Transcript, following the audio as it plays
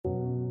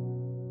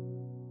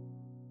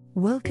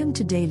Welcome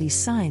to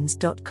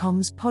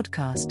dailysigns.com's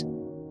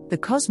podcast. The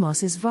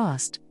cosmos is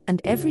vast,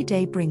 and every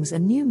day brings a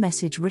new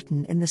message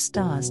written in the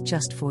stars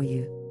just for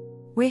you.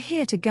 We're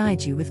here to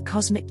guide you with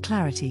cosmic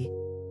clarity.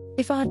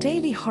 If our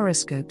daily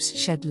horoscopes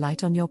shed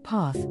light on your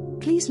path,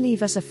 please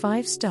leave us a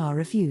 5-star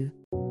review.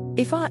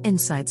 If our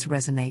insights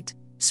resonate,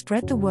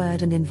 spread the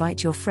word and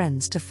invite your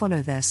friends to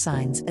follow their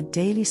signs at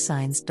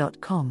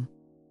dailysigns.com.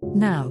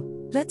 Now,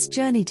 let's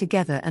journey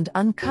together and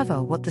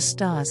uncover what the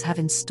stars have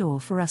in store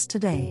for us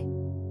today.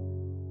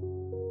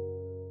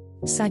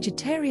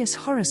 Sagittarius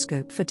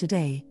horoscope for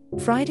today,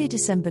 Friday,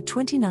 December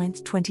 29,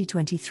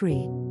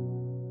 2023.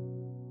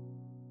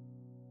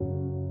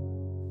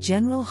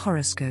 General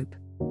horoscope.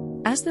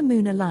 As the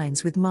moon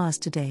aligns with Mars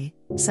today,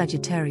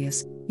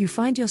 Sagittarius, you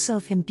find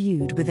yourself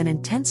imbued with an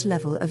intense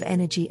level of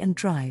energy and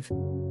drive.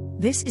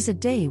 This is a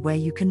day where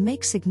you can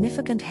make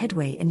significant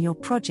headway in your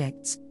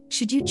projects,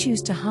 should you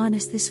choose to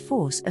harness this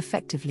force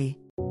effectively.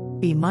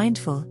 Be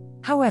mindful,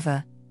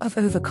 however, of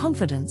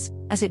overconfidence,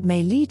 as it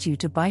may lead you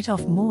to bite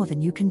off more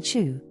than you can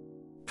chew.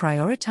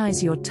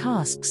 Prioritize your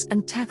tasks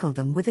and tackle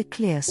them with a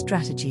clear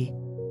strategy.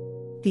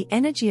 The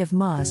energy of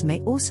Mars may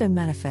also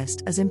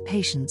manifest as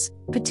impatience,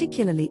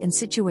 particularly in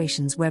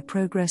situations where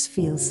progress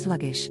feels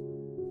sluggish.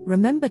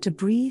 Remember to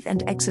breathe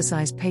and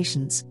exercise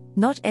patience.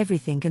 Not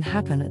everything can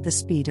happen at the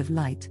speed of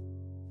light.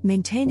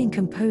 Maintaining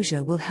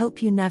composure will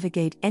help you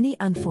navigate any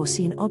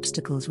unforeseen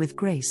obstacles with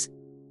grace.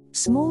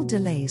 Small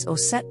delays or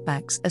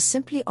setbacks are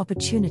simply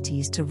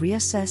opportunities to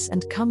reassess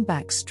and come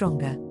back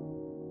stronger.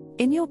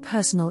 In your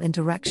personal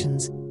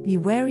interactions, be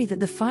wary that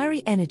the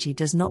fiery energy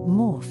does not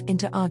morph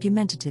into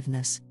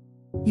argumentativeness.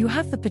 You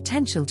have the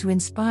potential to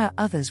inspire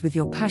others with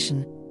your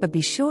passion, but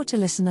be sure to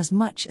listen as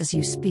much as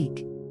you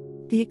speak.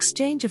 The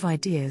exchange of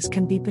ideas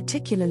can be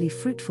particularly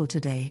fruitful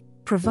today,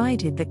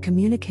 provided that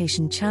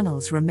communication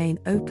channels remain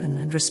open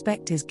and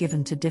respect is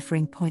given to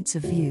differing points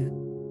of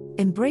view.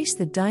 Embrace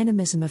the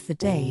dynamism of the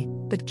day,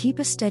 but keep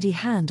a steady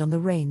hand on the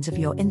reins of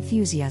your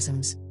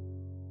enthusiasms.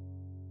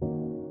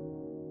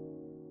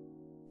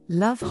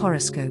 Love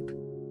horoscope.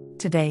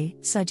 Today,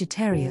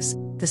 Sagittarius,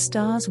 the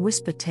stars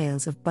whisper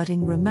tales of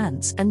budding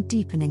romance and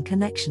deepening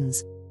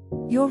connections.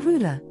 Your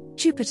ruler,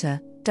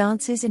 Jupiter,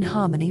 dances in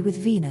harmony with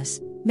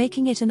Venus,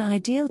 making it an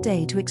ideal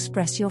day to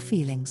express your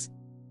feelings.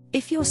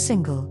 If you're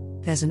single,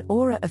 there's an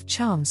aura of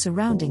charm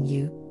surrounding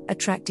you,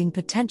 attracting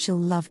potential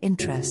love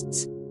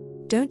interests.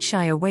 Don't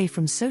shy away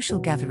from social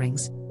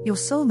gatherings, your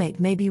soulmate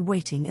may be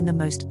waiting in the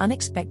most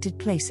unexpected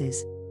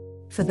places.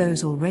 For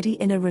those already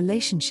in a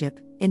relationship,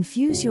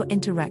 infuse your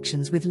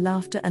interactions with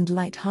laughter and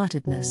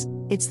lightheartedness.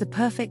 It's the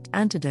perfect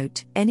antidote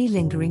to any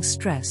lingering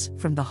stress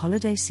from the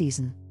holiday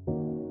season.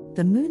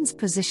 The moon's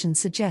position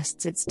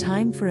suggests it's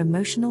time for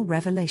emotional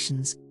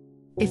revelations.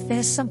 If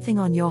there's something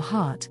on your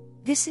heart,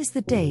 this is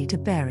the day to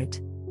bear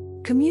it.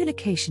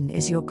 Communication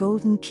is your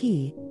golden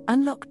key.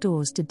 Unlock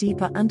doors to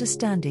deeper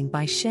understanding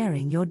by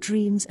sharing your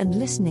dreams and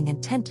listening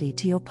intently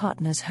to your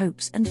partner's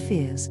hopes and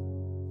fears.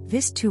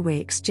 This two-way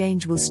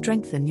exchange will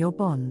strengthen your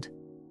bond.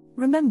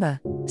 Remember,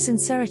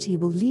 sincerity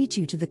will lead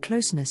you to the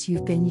closeness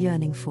you've been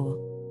yearning for.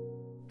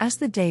 As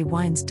the day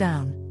winds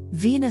down,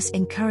 Venus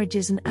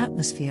encourages an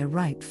atmosphere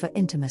ripe for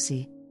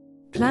intimacy.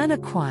 Plan a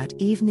quiet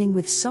evening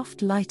with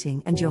soft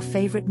lighting and your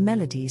favorite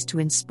melodies to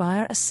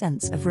inspire a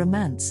sense of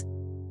romance.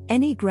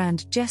 Any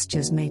grand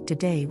gestures made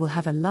today will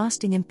have a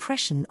lasting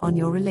impression on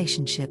your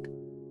relationship.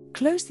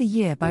 Close the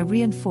year by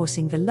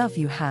reinforcing the love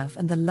you have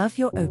and the love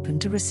you're open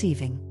to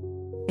receiving.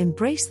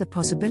 Embrace the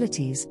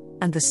possibilities,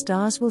 and the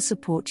stars will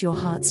support your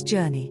heart's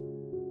journey.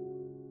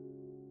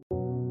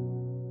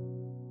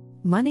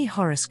 Money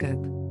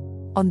horoscope.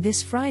 On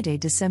this Friday,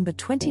 December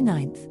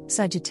 29th,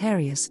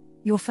 Sagittarius,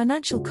 your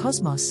financial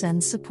cosmos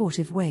sends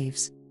supportive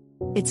waves.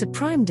 It's a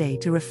prime day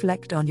to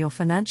reflect on your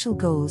financial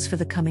goals for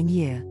the coming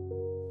year.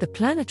 The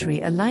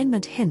planetary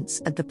alignment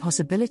hints at the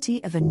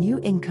possibility of a new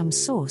income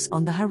source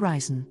on the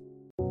horizon.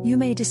 You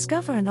may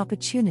discover an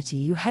opportunity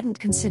you hadn't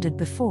considered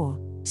before,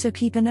 so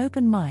keep an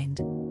open mind.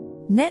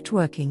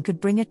 Networking could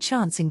bring a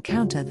chance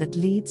encounter that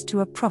leads to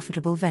a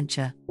profitable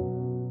venture.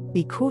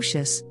 Be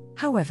cautious,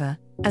 however,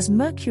 as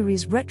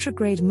Mercury's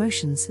retrograde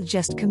motions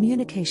suggest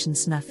communication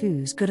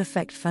snafus could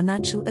affect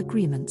financial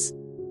agreements.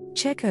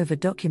 Check over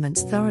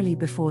documents thoroughly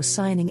before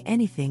signing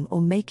anything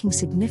or making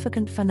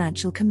significant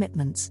financial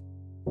commitments.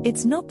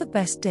 It's not the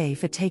best day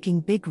for taking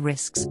big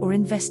risks or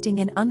investing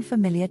in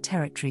unfamiliar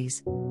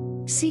territories.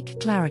 Seek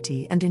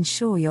clarity and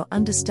ensure you're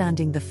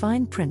understanding the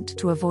fine print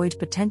to avoid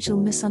potential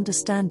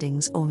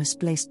misunderstandings or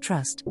misplaced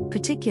trust,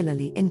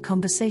 particularly in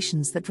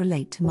conversations that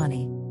relate to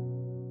money.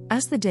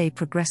 As the day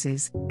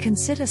progresses,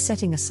 consider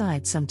setting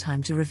aside some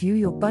time to review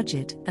your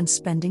budget and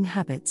spending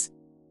habits.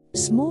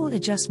 Small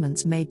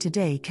adjustments made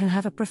today can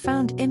have a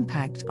profound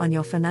impact on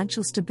your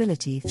financial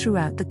stability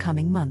throughout the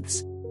coming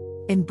months.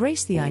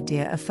 Embrace the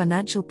idea of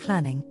financial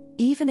planning,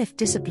 even if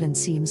discipline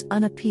seems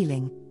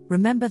unappealing.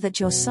 Remember that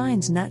your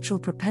sign's natural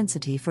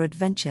propensity for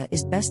adventure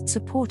is best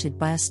supported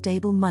by a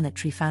stable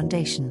monetary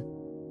foundation.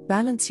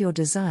 Balance your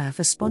desire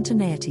for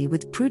spontaneity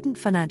with prudent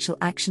financial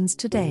actions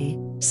today,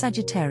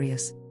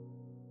 Sagittarius.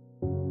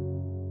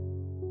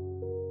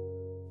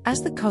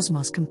 As the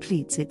cosmos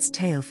completes its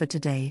tale for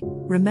today,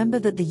 remember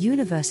that the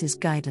universe's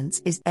guidance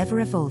is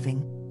ever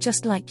evolving,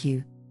 just like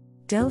you.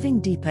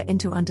 Delving deeper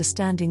into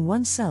understanding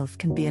oneself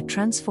can be a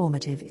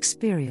transformative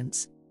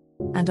experience.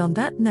 And on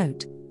that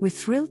note, we're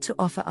thrilled to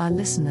offer our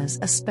listeners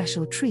a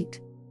special treat.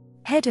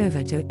 Head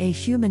over to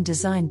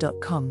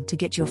ahumandesign.com to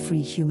get your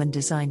free human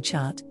design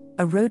chart,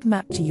 a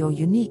roadmap to your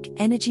unique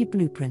energy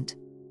blueprint.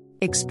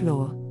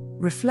 Explore,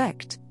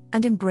 reflect,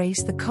 and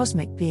embrace the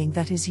cosmic being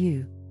that is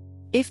you.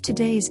 If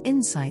today's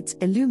insights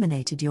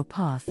illuminated your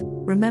path,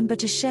 remember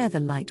to share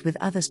the light with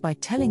others by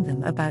telling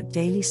them about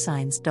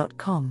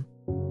dailysigns.com.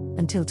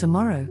 Until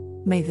tomorrow,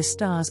 may the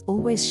stars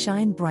always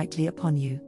shine brightly upon you.